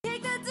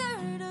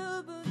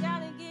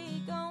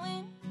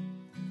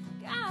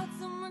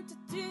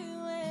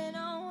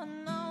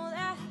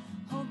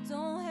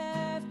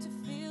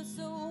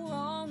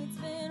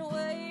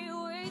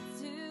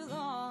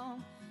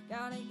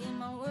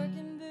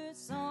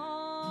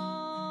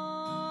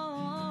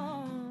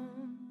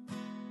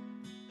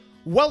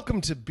Welcome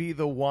to Be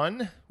the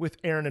One with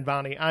Aaron and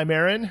Vonnie. I'm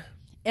Aaron.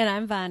 And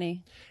I'm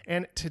Vonnie.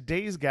 And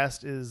today's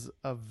guest is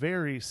a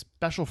very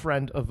special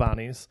friend of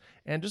Vonnie's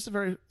and just a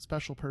very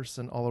special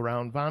person all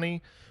around.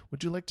 Vonnie,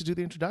 would you like to do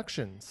the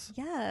introductions?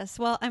 Yes.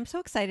 Well, I'm so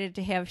excited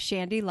to have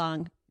Shandy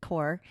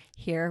Longcore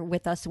here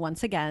with us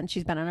once again.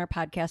 She's been on our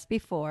podcast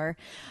before.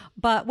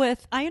 But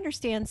with I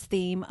Understand's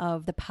theme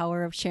of the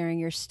power of sharing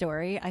your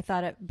story, I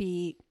thought it'd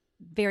be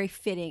very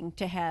fitting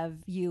to have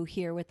you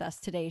here with us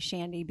today,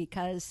 Shandy,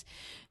 because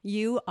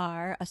you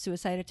are a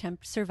suicide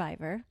attempt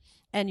survivor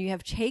and you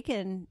have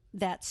taken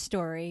that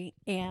story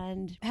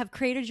and have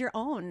created your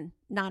own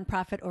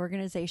nonprofit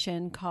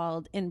organization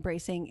called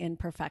Embracing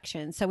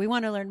Imperfections. So we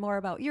want to learn more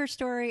about your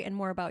story and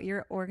more about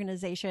your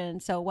organization.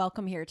 So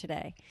welcome here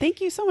today.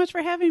 Thank you so much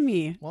for having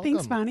me. Welcome.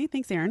 Thanks, Vonnie.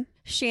 Thanks, Aaron.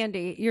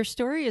 Shandy, your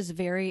story is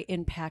very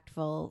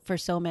impactful for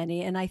so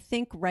many. And I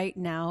think right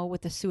now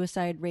with the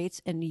suicide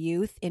rates in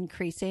youth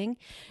increasing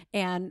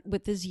and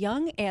with as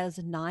young as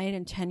 9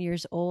 and 10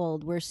 years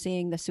old, we're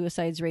seeing the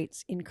suicides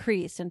rates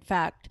increase. In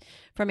fact,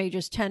 from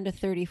ages 10 to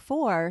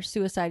 34,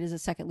 suicide is the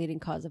second leading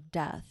cause of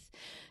death.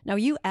 Now,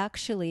 you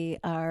actually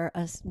are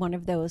one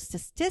of those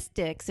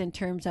statistics in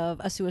terms of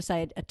a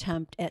suicide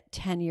attempt at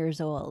 10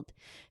 years old.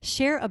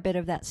 Share a bit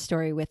of that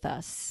story with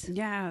us.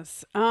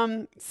 Yes.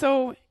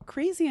 So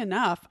crazy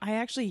enough, I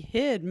actually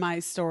hid my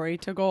story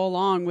to go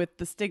along with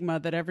the stigma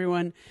that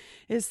everyone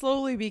is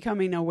slowly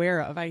becoming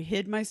aware of. I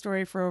hid my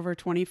story for over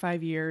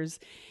 25 years.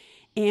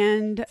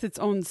 And it's its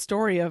own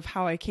story of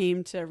how I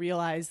came to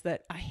realize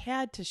that I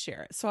had to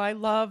share it. So I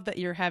love that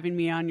you're having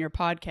me on your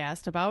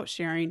podcast about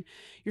sharing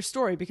your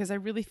story because I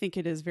really think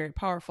it is very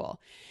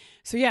powerful.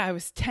 So yeah, I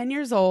was 10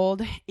 years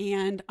old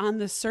and on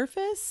the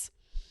surface,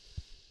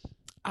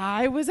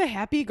 I was a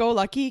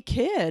happy-go-lucky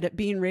kid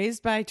being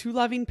raised by two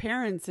loving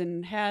parents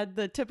and had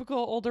the typical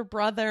older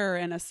brother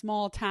in a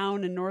small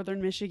town in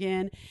northern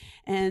Michigan.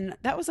 And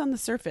that was on the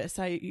surface.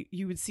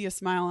 You would see a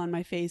smile on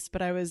my face,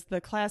 but I was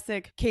the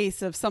classic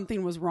case of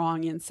something was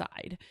wrong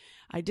inside.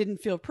 I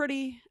didn't feel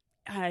pretty.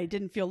 I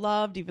didn't feel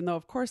loved, even though,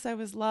 of course, I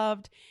was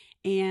loved.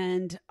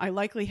 And I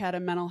likely had a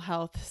mental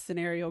health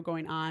scenario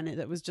going on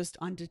that was just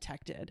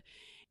undetected.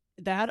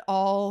 That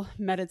all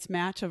met its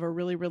match of a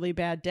really, really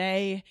bad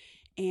day.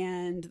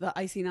 And the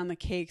icing on the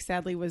cake,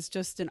 sadly, was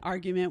just an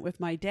argument with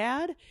my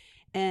dad.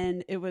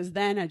 And it was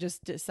then I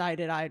just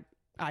decided I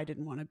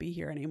didn't want to be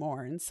here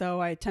anymore. And so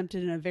I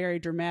attempted in a very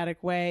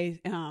dramatic way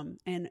and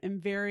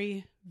am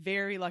very,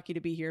 very lucky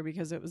to be here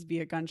because it was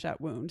via gunshot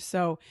wound.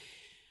 So,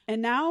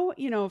 and now,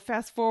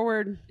 fast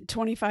forward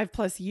 25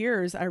 plus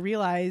years, I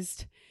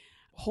realized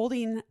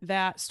holding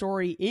that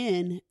story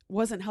in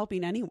wasn't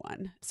helping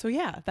anyone. So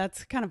yeah,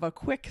 that's kind of a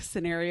quick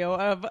scenario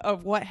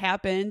of what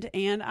happened.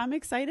 And I'm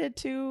excited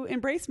to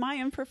embrace my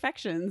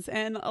imperfections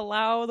and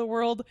allow the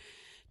world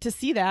to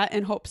see that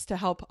in hopes to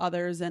help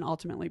others and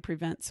ultimately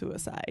prevent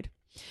suicide.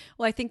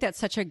 Well, I think that's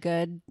such a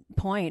good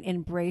point.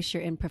 Embrace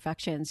your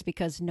imperfections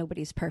because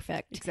nobody's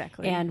perfect.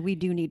 Exactly. And we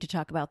do need to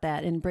talk about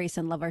that. Embrace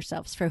and love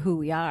ourselves for who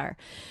we are.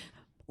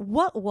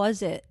 What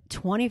was it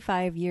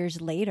 25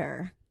 years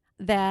later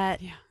that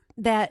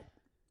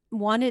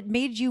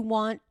made you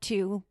want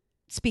to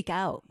speak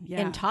out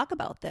and talk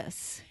about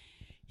this?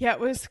 Yeah, it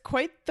was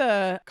quite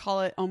the,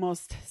 call it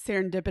almost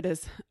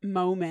serendipitous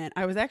moment.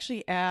 I was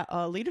actually at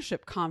a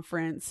leadership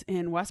conference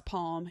in West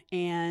Palm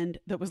and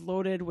that was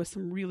loaded with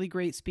some really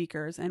great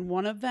speakers. And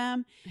one of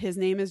them, his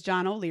name is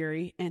John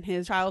O'Leary, and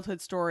his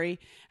childhood story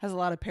has a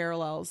lot of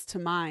parallels to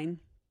mine.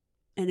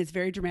 And it's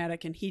very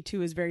dramatic. And he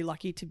too is very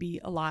lucky to be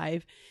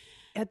alive.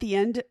 At the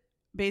end,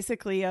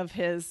 basically of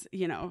his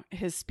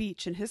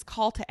speech and his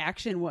call to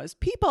action was,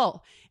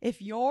 people,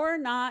 if you're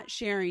not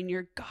sharing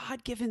your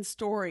God-given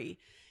story,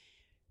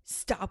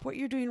 stop what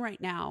you're doing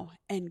right now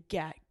and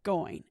get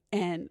going.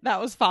 And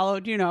that was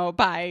followed,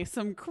 by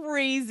some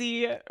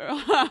crazy,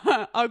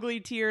 ugly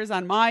tears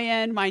on my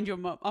end, mind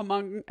you,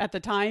 among, at the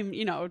time,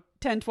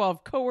 10,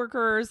 12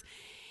 coworkers.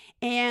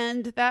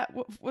 And that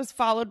was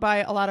followed by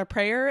a lot of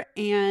prayer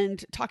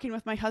and talking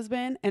with my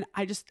husband. And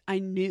I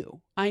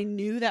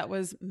knew that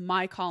was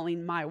my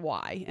calling, my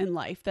why in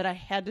life, that I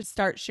had to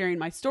start sharing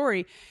my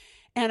story.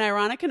 And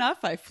ironic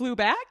enough, I flew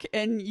back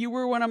and you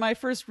were one of my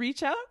first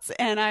reach outs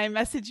and I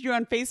messaged you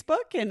on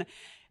Facebook, and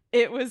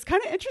it was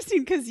kind of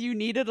interesting because you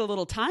needed a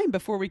little time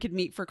before we could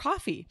meet for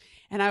coffee.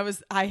 And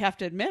I have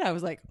to admit, I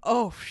was like,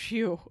 oh,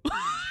 phew.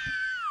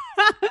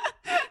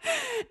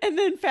 And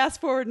then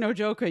fast forward, no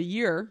joke, a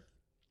year.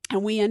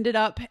 And we ended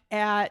up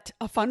at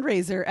a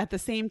fundraiser at the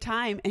same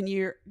time. And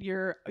you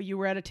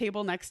were at a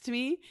table next to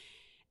me.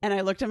 And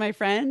I looked at my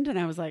friend and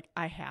I was like,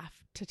 I have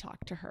to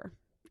talk to her.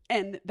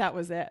 And that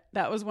was it.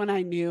 That was when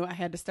I knew I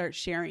had to start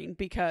sharing,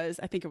 because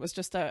I think it was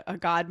just a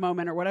God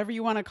moment, or whatever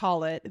you want to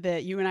call it,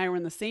 that you and I were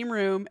in the same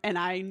room and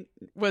I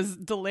was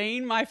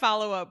delaying my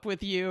follow-up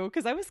with you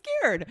because I was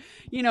scared.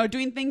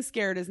 Doing things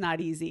scared is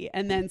not easy.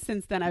 And then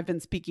since then I've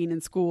been speaking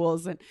in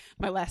schools, and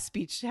my last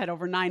speech had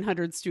over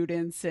 900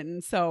 students.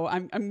 And so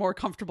I'm more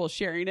comfortable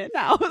sharing it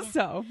now.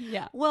 So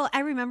yeah. Well,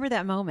 I remember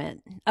that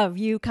moment of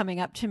you coming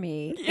up to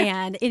me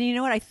and you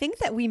know what? I think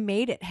that we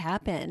made it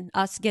happen,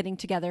 us getting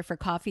together for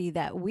coffee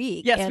that week.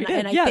 Yes, and, we did.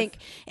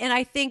 And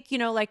I think,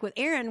 like with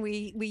Aaron,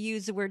 we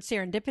use the word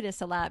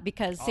serendipitous a lot,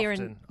 because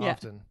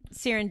Often.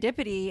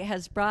 serendipity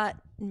has brought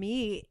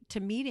me to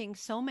meeting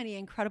so many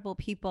incredible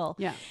people.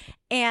 Yeah.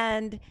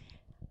 And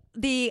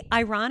the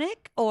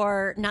ironic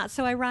or not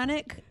so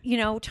ironic,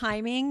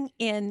 timing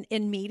in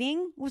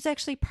meeting was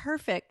actually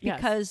perfect,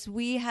 because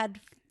we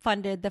had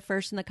funded the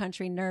first in the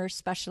country nurse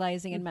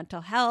specializing in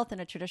mental health in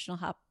a traditional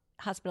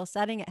hospital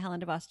setting at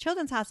Helen DeVos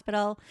Children's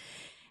Hospital.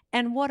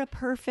 And what a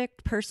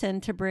perfect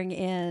person to bring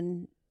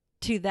in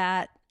to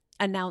that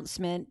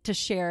announcement to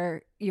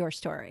share your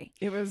story.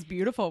 It was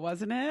beautiful,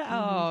 wasn't it? Mm-hmm.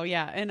 Oh,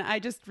 yeah. And I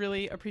just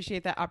really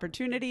appreciate that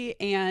opportunity.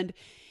 And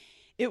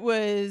it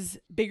was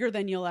bigger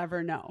than you'll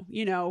ever know.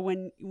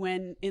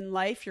 When in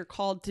life you're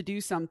called to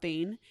do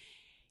something,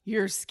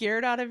 you're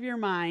scared out of your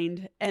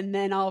mind. And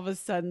then all of a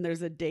sudden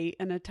there's a date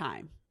and a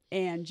time,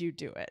 and you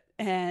do it.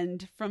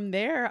 And from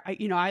there,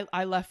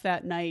 I left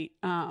that night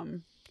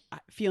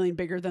feeling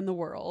bigger than the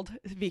world,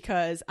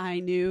 because I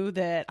knew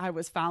that I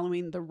was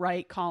following the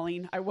right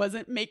calling. I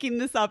wasn't making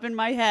this up in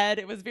my head.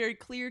 It was very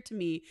clear to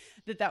me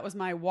that that was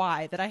my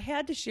why, that I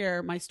had to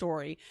share my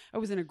story. I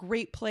was in a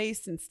great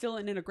place, and still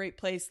in a great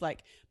place.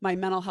 Like, my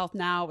mental health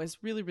now is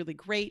really, really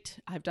great.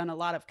 I've done a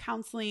lot of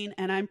counseling,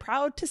 and I'm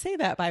proud to say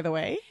that, by the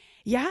way.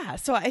 Yeah.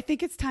 So I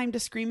think it's time to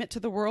scream it to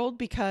the world,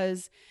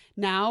 because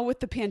now with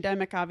the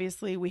pandemic,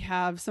 obviously we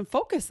have some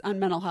focus on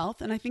mental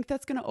health. And I think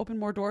that's going to open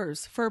more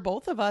doors for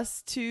both of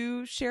us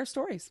to share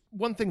stories.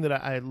 One thing that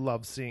I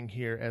love seeing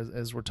here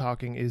as we're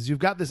talking is you've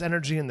got this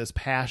energy and this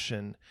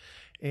passion,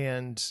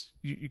 and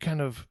you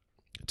kind of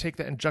take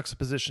that in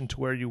juxtaposition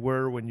to where you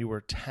were when you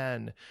were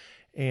 10.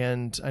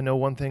 And I know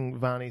one thing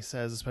Vonnie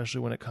says,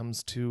 especially when it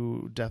comes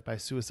to death by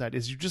suicide,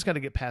 is you just got to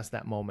get past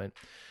that moment.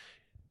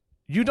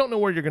 You don't know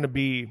where you're going to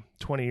be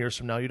 20 years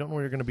from now. You don't know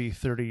where you're going to be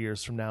 30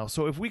 years from now.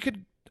 So if we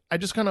could, I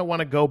just kind of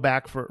want to go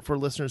back for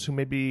listeners who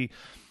may be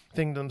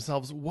thinking to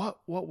themselves, what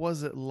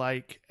was it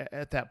like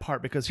at that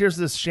part? Because here's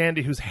this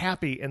Shandy who's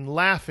happy and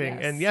laughing.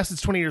 Yes. And yes,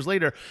 it's 20 years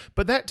later.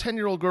 But that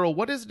 10-year-old girl,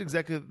 what is it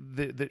exactly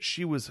that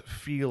she was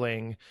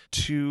feeling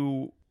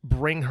to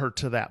bring her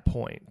to that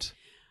point?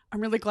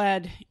 I'm really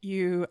glad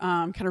you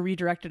kind of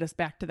redirected us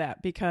back to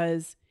that,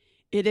 because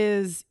it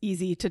is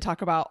easy to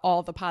talk about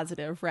all the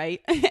positive, right?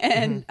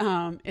 And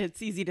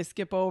it's easy to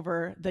skip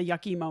over the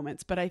yucky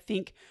moments. But I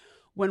think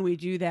when we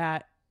do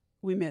that,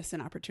 we miss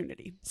an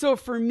opportunity. So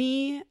for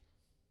me,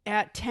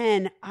 at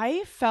 10,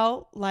 I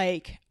felt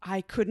like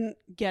I couldn't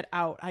get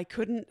out. I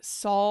couldn't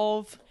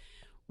solve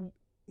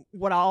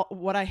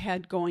what I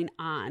had going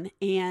on.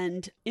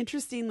 And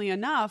interestingly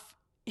enough,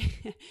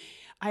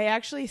 I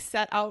actually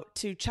set out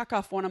to check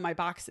off one of my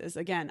boxes.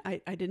 Again,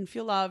 I didn't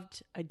feel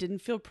loved. I didn't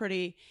feel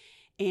pretty.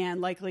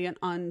 And likely an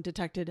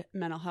undetected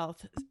mental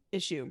health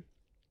issue.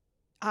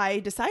 I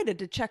decided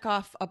to check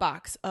off a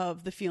box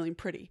of the feeling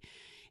pretty.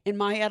 In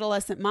my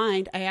adolescent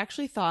mind, I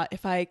actually thought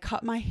if I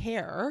cut my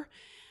hair,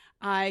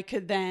 I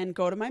could then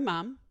go to my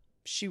mom.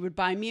 She would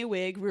buy me a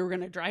wig. We were going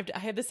to drive I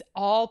had this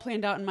all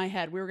planned out in my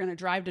head. We were going to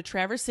drive to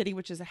Traverse City,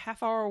 which is a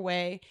half hour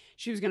away.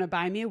 She was going to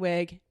buy me a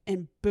wig,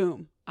 and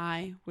boom,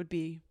 I would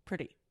be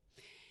pretty.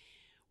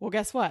 Well,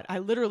 guess what? I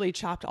literally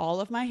chopped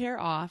all of my hair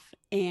off.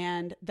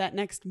 And that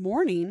next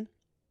morning,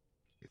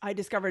 I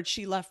discovered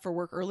she left for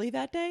work early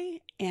that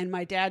day, and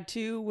my dad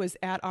too was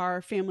at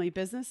our family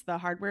business, the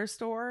hardware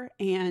store.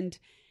 And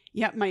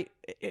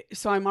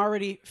so I'm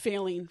already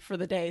failing for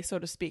the day, so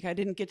to speak. I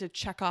didn't get to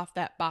check off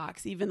that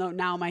box, even though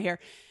now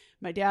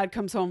my dad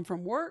comes home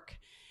from work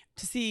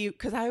to see,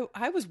 because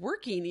I was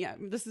working. Yeah,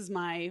 this is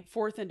my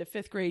 4th into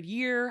 5th grade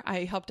year.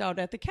 I helped out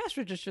at the cash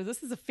register.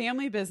 This is a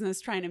family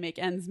business trying to make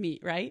ends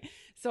meet, right?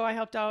 So I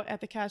helped out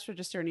at the cash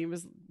register, and he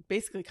was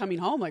basically coming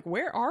home like,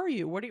 "Where are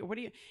you? What are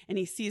you?" And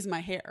he sees my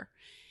hair.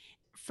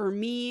 For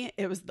me,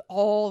 it was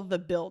all the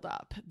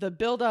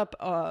buildup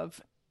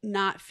of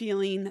not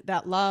feeling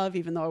that love,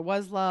 even though I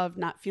was loved,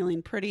 not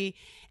feeling pretty,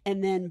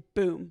 and then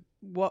boom.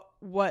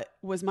 What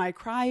was my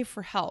cry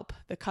for help,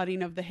 the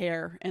cutting of the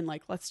hair and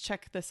like, let's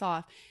check this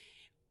off,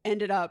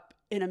 ended up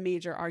in a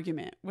major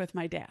argument with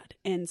my dad.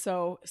 And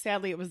so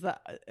sadly, it was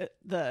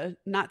the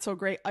not so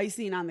great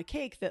icing on the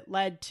cake that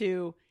led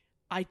to,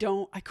 I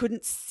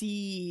couldn't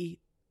see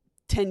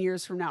 10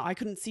 years from now. I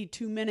couldn't see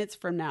 2 minutes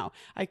from now.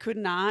 I could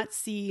not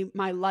see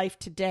my life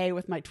today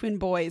with my twin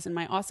boys and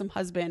my awesome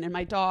husband and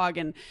my dog.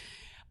 And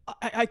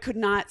I could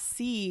not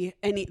see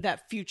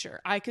that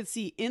future. I could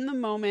see in the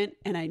moment,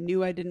 and I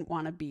knew I didn't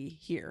want to be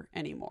here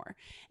anymore.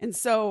 And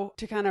so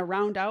to kind of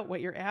round out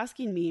what you're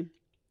asking me,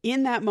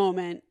 in that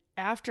moment,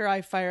 after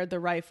I fired the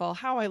rifle,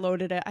 how I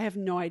loaded it, I have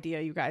no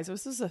idea, you guys.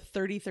 This was a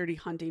 30-30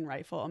 hunting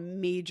rifle, a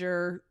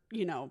major,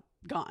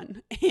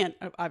 gun. And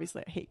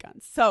obviously I hate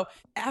guns. So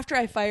after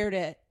I fired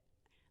it,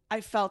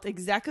 I felt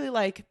exactly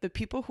like the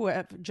people who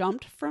have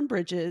jumped from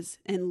bridges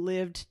and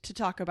lived to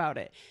talk about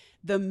it.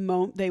 The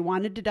moment they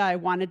wanted to die.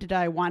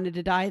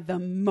 The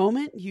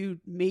moment you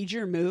made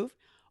your move,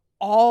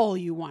 all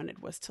you wanted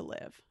was to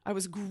live. I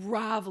was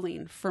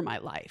groveling for my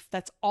life.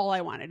 That's all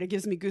I wanted. It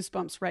gives me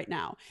goosebumps right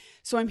now.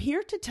 So I'm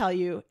here to tell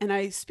you, and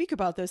I speak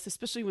about this,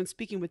 especially when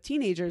speaking with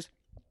teenagers,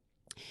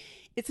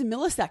 it's a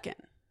millisecond.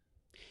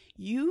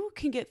 You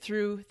can get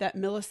through that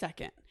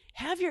millisecond.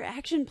 Have your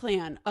action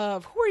plan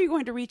of who are you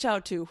going to reach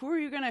out to? Who are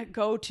you going to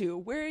go to?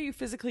 Where are you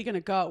physically going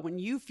to go when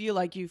you feel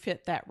like you've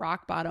hit that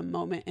rock bottom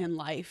moment in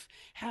life?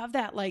 Have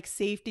that like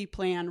safety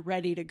plan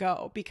ready to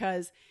go,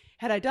 because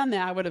had I done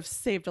that, I would have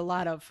saved a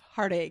lot of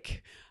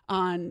heartache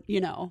on,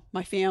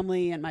 my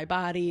family and my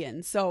body.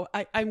 And so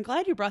I'm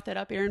glad you brought that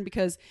up, Aaron,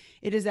 because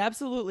it is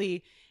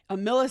absolutely a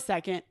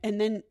millisecond. And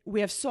then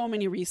we have so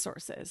many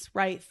resources,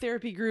 right?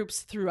 Therapy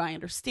groups through I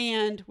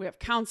Understand. We have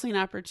counseling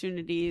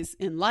opportunities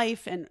in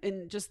life, and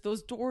just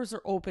those doors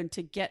are open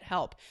to get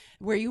help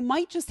where you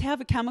might just have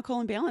a chemical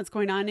imbalance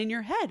going on in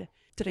your head.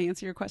 Did I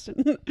answer your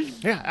question?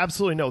 Yeah,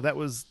 absolutely. No, that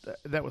was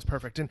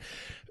perfect. And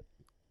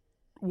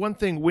one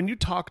thing, when you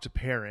talk to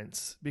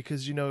parents,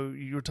 because you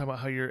were talking about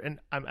how and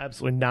I'm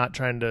absolutely not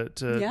trying to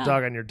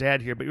dog on your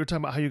dad here, but you were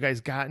talking about how you guys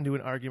got into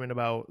an argument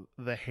about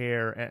the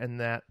hair and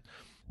that.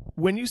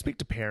 When you speak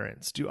to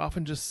parents, do you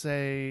often just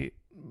say,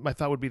 my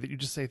thought would be that you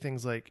just say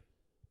things like,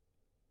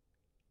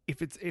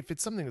 if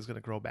it's something that's going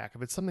to grow back,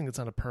 if it's something that's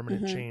not a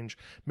permanent change,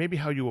 maybe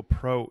how you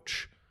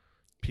approach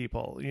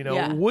people,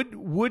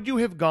 would you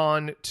have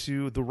gone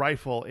to the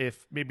rifle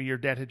if maybe your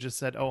dad had just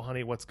said, "Oh,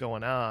 honey, what's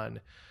going on?"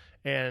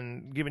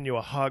 and given you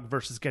a hug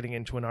versus getting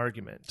into an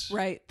argument?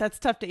 Right. That's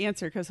tough to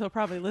answer because he'll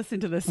probably listen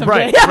to this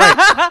someday.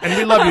 Right. And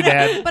we love you,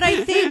 Dad. But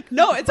I think...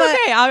 No, it's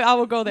okay. I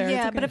will go there.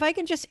 Yeah, okay. but if I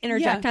can just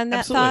interject on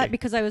that absolutely. thought,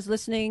 because I was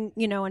listening,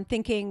 and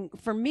thinking,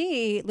 for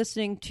me,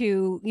 listening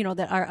to,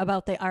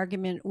 about the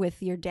argument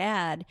with your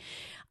dad,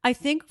 I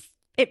think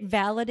it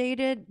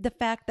validated the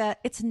fact that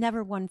it's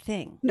never one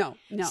thing. No.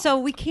 So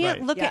we can't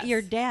Right. look Yes. at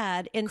your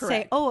dad and say,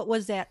 Correct. oh, it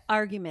was that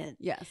argument.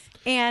 Yes.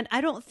 And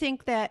I don't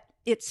think that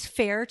it's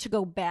fair to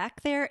go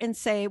back there and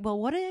say, well,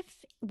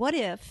 what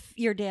if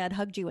your dad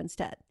hugged you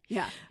instead?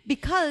 Yeah.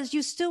 Because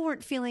you still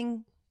weren't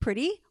feeling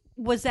pretty.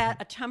 Was that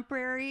a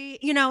temporary,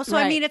 so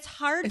Right. I mean, it's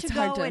hard It's to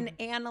hard go to- and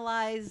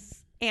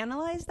analyze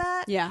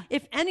that. Yeah.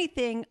 If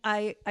anything,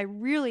 I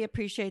really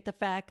appreciate the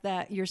fact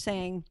that you're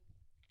saying,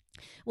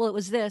 well, it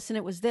was this and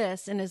it was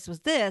this and this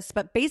was this,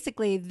 but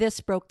basically this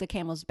broke the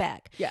camel's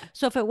back. Yeah.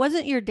 So if it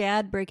wasn't your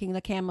dad breaking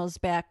the camel's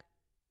back,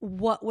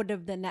 what would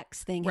have the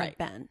next thing Right.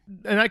 have been?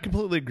 And I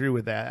completely agree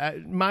with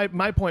that.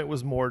 My point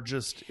was more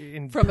just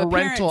in From a parent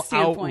parental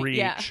standpoint,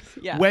 outreach.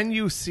 yeah. When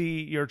you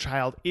see your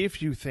child,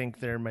 if you think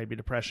there might be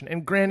depression,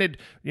 and granted,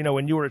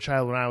 when you were a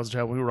child, when I was a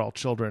child, we were all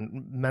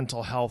children,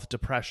 mental health,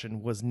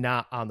 depression was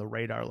not on the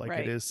radar like Right.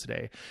 it is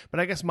today. But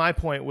I guess my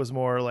point was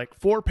more like,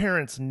 for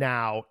parents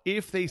now,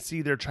 if they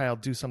see their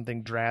child do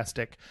something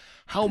drastic,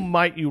 how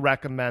might you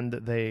recommend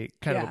that they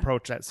kind of Yeah.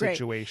 approach that Great.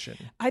 situation?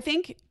 I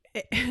think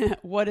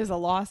what is a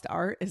lost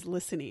art is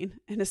listening.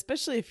 And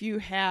especially if you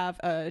have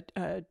a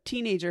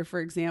teenager, for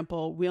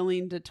example,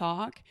 willing to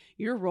talk,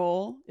 your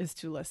role is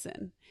to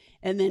listen.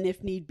 And then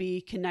if need be,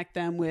 connect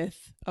them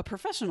with a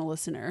professional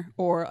listener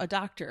or a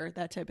doctor,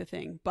 that type of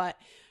thing. But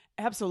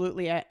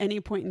absolutely, at any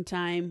point in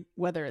time,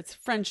 whether it's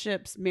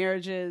friendships,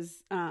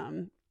 marriages,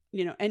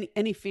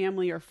 any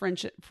family or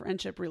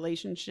friendship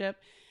relationship,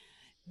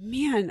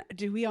 man,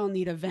 do we all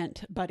need a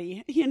vent,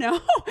 buddy,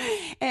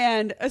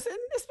 and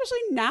especially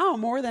now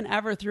more than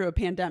ever through a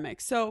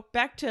pandemic. So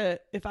back to,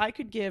 if I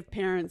could give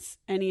parents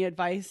any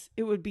advice,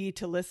 it would be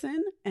to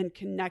listen and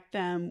connect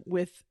them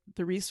with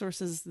the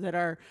resources that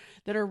are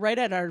right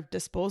at our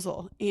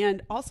disposal.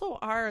 And also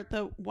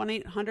the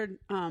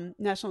 1-800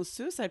 National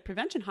Suicide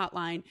Prevention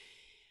Hotline.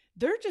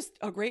 They're just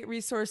a great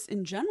resource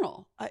in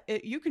general.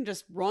 You can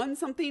just run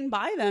something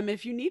by them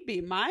if you need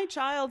be. My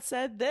child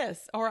said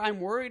this, or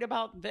I'm worried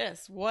about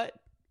this. What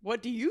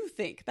do you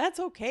think? That's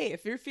okay.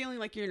 If you're feeling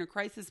like you're in a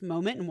crisis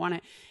moment and want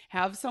to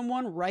have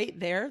someone right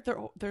there,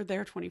 they're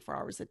there 24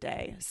 hours a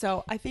day.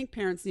 So I think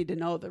parents need to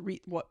know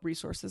what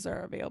resources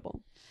are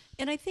available.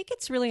 And I think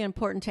it's really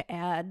important to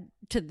add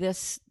to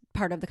this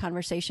part of the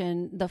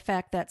conversation the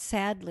fact that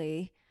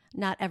sadly,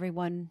 not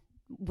everyone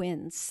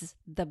wins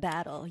the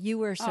battle. You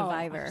were a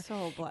survivor. I'm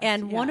so blessed.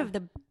 And one Yeah. of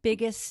the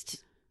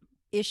biggest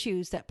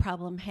issues that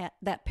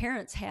that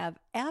parents have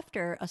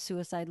after a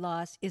suicide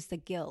loss is the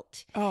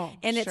guilt. Oh,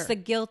 and sure. it's the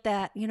guilt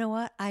that,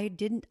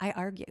 I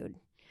argued,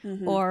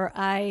 or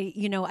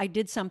I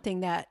did something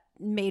that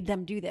made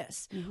them do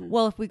this.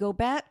 Well, if we go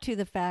back to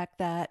the fact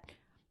that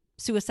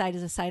suicide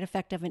is a side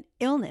effect of an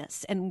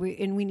illness, and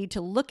we need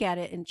to look at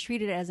it and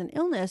treat it as an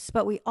illness,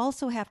 but we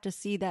also have to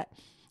see that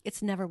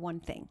it's never one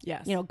thing.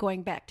 Yes.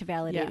 Going back to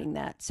validating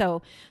that.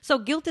 So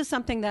guilt is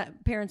something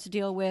that parents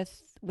deal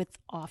with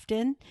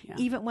often,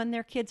 even when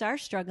their kids are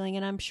struggling.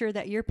 And I'm sure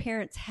that your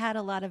parents had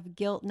a lot of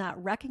guilt,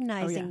 not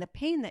recognizing the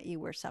pain that you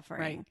were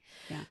suffering. Right.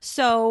 Yeah.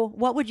 So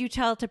what would you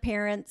tell to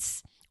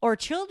parents or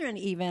children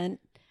even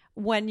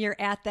when you're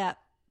at that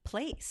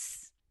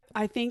place?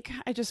 I think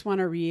I just want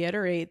to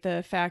reiterate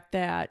the fact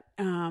that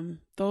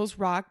those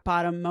rock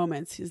bottom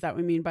moments, is that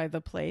what we mean by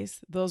the place?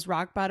 Those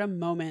rock bottom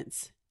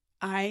moments,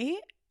 I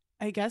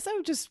guess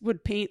I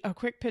would paint a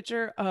quick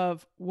picture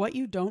of what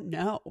you don't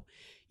know.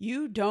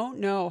 You don't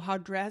know how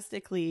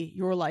drastically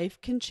your life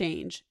can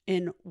change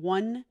in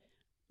 1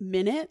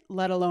 minute,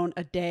 let alone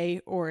a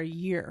day or a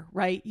year,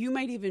 right? You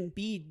might even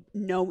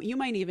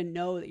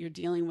know that you're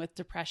dealing with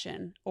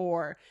depression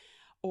or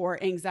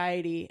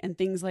anxiety and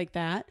things like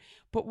that.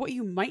 But what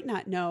you might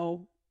not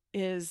know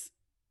is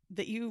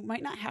that you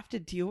might not have to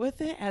deal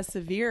with it as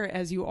severe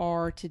as you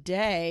are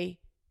today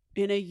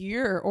in a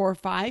year or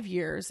 5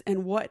 years,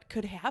 and what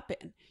could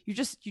happen. You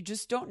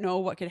just don't know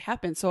what could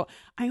happen. So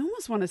I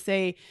almost want to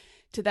say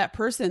to that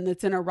person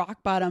that's in a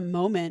rock bottom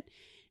moment,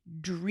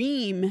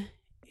 dream,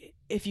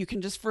 if you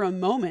can just for a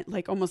moment,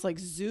 like almost like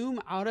zoom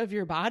out of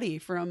your body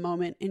for a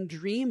moment and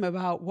dream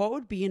about what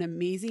would be an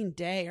amazing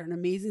day or an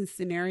amazing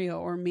scenario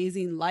or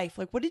amazing life.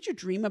 Like, what did you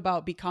dream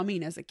about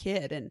becoming as a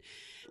kid? And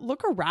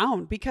look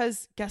around,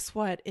 because guess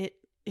what? It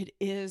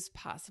is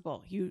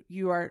possible.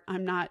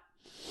 I'm not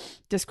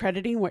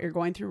discrediting what you're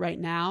going through right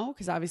now,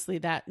 because obviously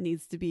that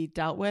needs to be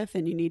dealt with,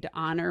 and you need to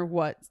honor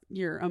what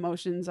your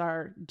emotions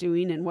are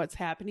doing and what's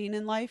happening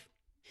in life.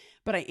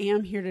 But I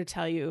am here to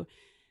tell you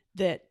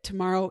that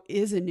tomorrow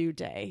is a new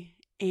day,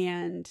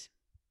 and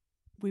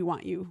we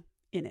want you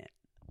in it.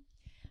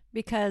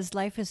 Because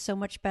life is so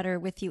much better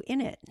with you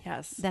in it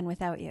than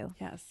without you.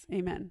 Yes.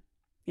 Amen.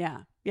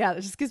 Yeah. Yeah.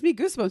 It just gives me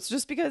goosebumps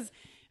just because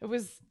it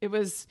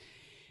was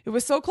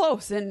so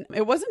close. And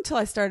it wasn't until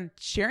I started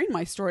sharing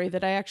my story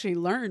that I actually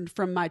learned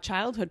from my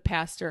childhood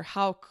pastor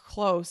how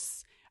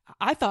close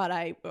I thought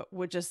I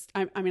would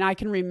I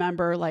can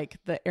remember like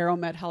the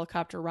AeroMed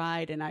helicopter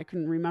ride, and I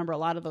can remember a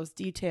lot of those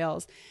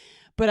details,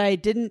 but I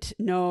didn't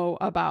know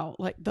about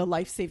like the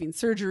life-saving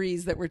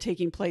surgeries that were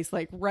taking place,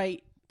 like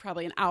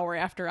probably an hour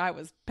after I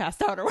was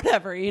passed out or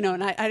whatever,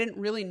 and I didn't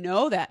really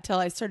know that till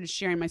I started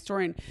sharing my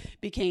story and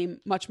became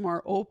much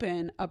more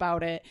open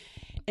about it.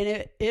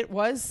 And it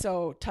was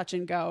so touch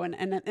and go.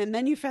 And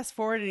then you fast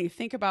forward and you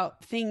think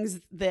about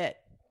things that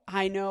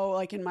I know,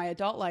 like in my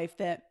adult life,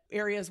 that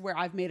areas where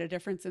I've made a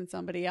difference in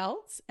somebody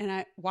else.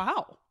 And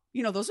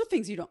those are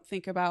things you don't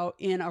think about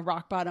in a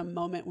rock bottom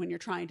moment when you're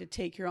trying to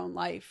take your own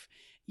life.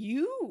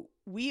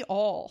 We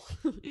all,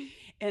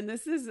 and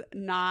this is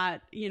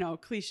not,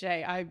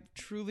 cliche. I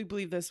truly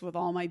believe this with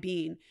all my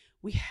being.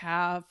 We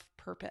have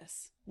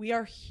purpose. We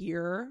are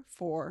here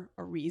for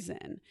a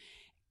reason.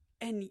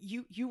 And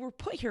you were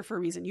put here for a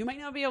reason. You might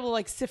not be able to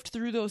like sift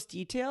through those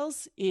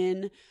details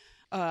in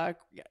a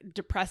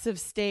depressive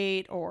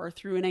state or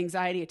through an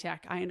anxiety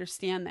attack. I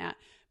understand that.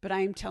 But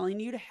I am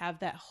telling you to have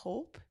that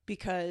hope,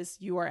 because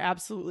you are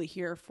absolutely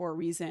here for a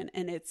reason,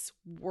 and it's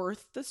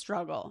worth the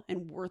struggle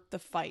and worth the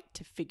fight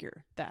to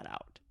figure that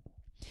out.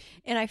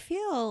 And I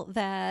feel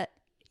that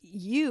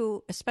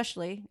you,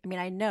 especially,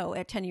 I know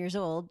at 10 years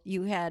old,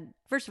 you had,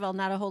 first of all,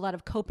 not a whole lot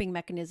of coping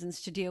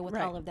mechanisms to deal with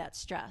all of that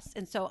stress.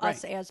 And so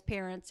us as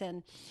parents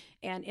and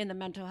in the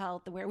mental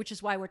health aware, which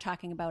is why we're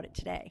talking about it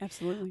today.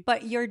 Absolutely.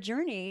 But your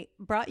journey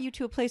brought you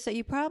to a place that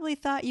you probably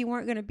thought you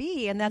weren't going to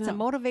be. And that's a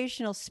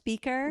motivational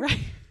speaker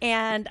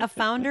and a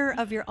founder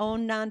of your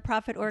own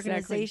nonprofit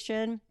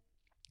organization,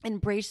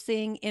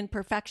 Embracing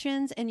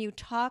Imperfections. And you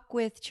talk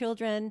with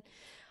children,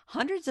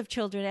 hundreds of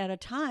children at a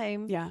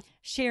time,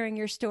 sharing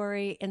your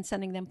story and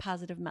sending them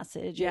positive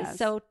messages. Yes.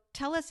 So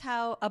tell us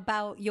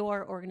about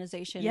your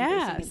organization.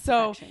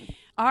 So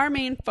our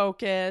main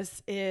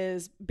focus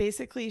is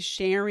basically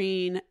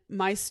sharing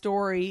my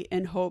story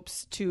in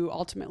hopes to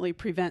ultimately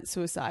prevent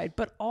suicide,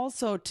 but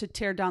also to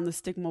tear down the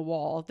stigma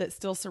wall that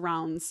still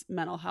surrounds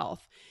mental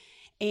health.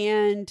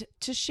 And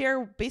to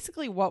share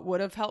basically what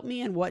would have helped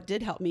me and what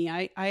did help me.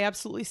 I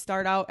absolutely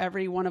start out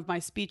every one of my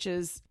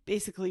speeches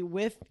basically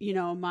with,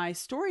 my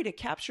story to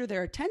capture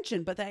their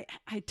attention. But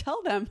I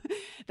tell them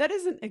that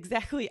isn't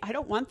exactly, I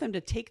don't want them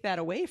to take that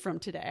away from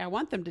today. I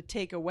want them to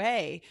take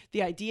away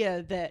the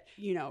idea that,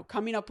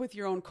 coming up with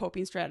your own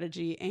coping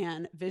strategy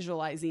and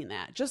visualizing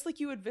that, just like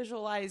you would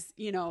visualize,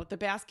 the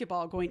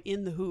basketball going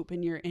in the hoop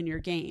in your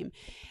game.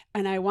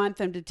 And I want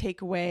them to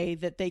take away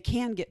that they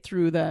can get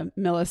through the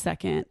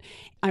millisecond.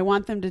 I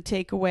want them to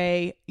take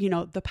away,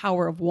 the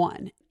power of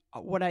one.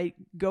 What I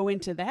go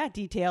into that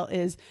detail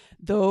is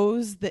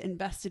those that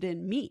invested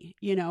in me,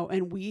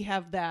 and we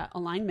have that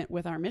alignment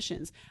with our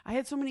missions. I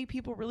had so many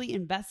people really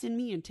invest in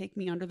me and take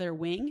me under their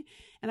wing.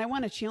 And I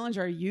want to challenge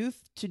our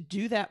youth to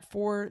do that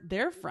for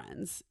their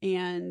friends.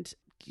 And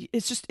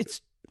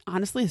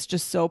honestly, it's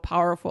just so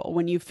powerful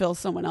when you fill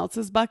someone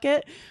else's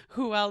bucket.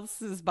 Who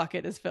else's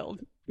bucket is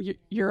filled?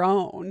 Your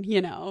own,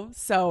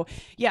 So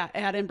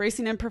at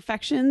Embracing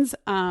Imperfections,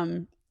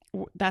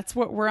 that's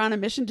what we're on a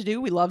mission to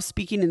do. We love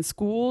speaking in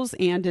schools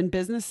and in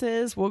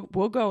businesses.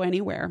 We'll go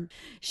anywhere.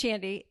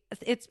 Shandy,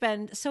 it's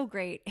been so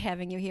great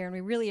having you here, and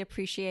we really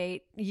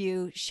appreciate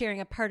you sharing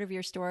a part of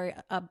your story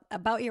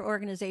about your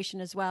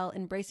organization as well,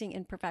 Embracing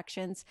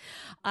Imperfections.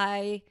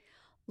 I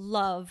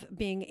love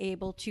being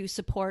able to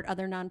support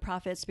other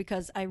nonprofits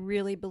because I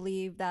really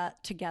believe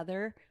that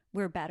together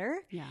we're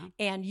better. Yeah.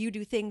 And you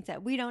do things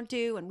that we don't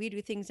do, and we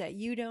do things that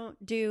you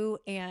don't do.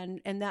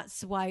 And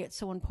that's why it's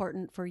so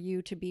important for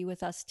you to be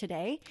with us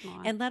today.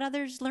 Aww. And let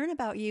others learn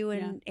about you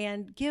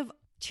and give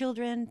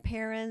children,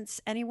 parents,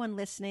 anyone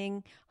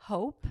listening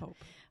hope.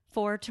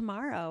 For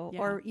tomorrow.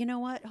 Or you know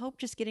what? Hope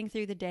just getting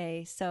through the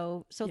day.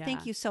 So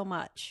thank you so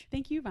much.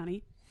 Thank you,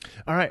 Vonnie.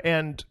 All right.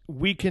 And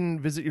we can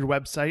visit your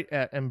website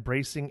at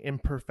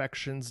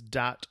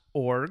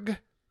embracingimperfections.org.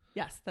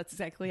 Yes, that's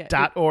exactly it.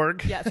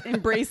 .org. Yes,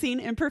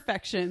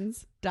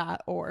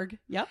 embracingimperfections.org.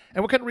 Yep.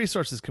 And what kind of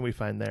resources can we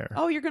find there?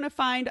 Oh, you're going to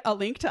find a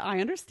link to I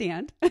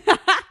Understand.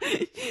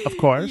 Of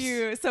course.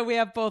 So we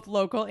have both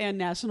local and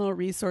national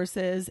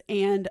resources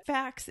and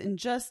facts, and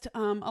just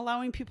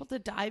allowing people to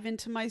dive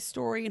into my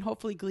story and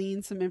hopefully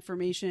glean some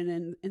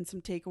information and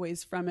some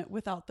takeaways from it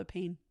without the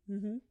pain.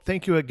 Mm-hmm.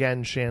 Thank you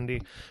again,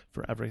 Shandy,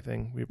 for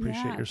everything. We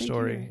appreciate your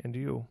story you. and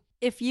you.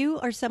 If you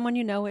or someone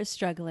you know is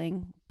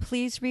struggling,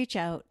 please reach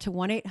out to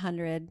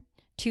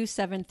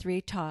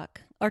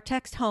 1-800-273-TALK or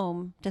text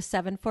HOME to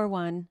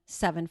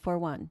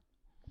 741-741.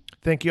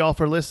 Thank you all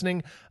for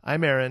listening.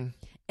 I'm Aaron.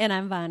 And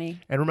I'm Vonnie.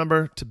 And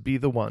remember to be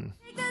the one.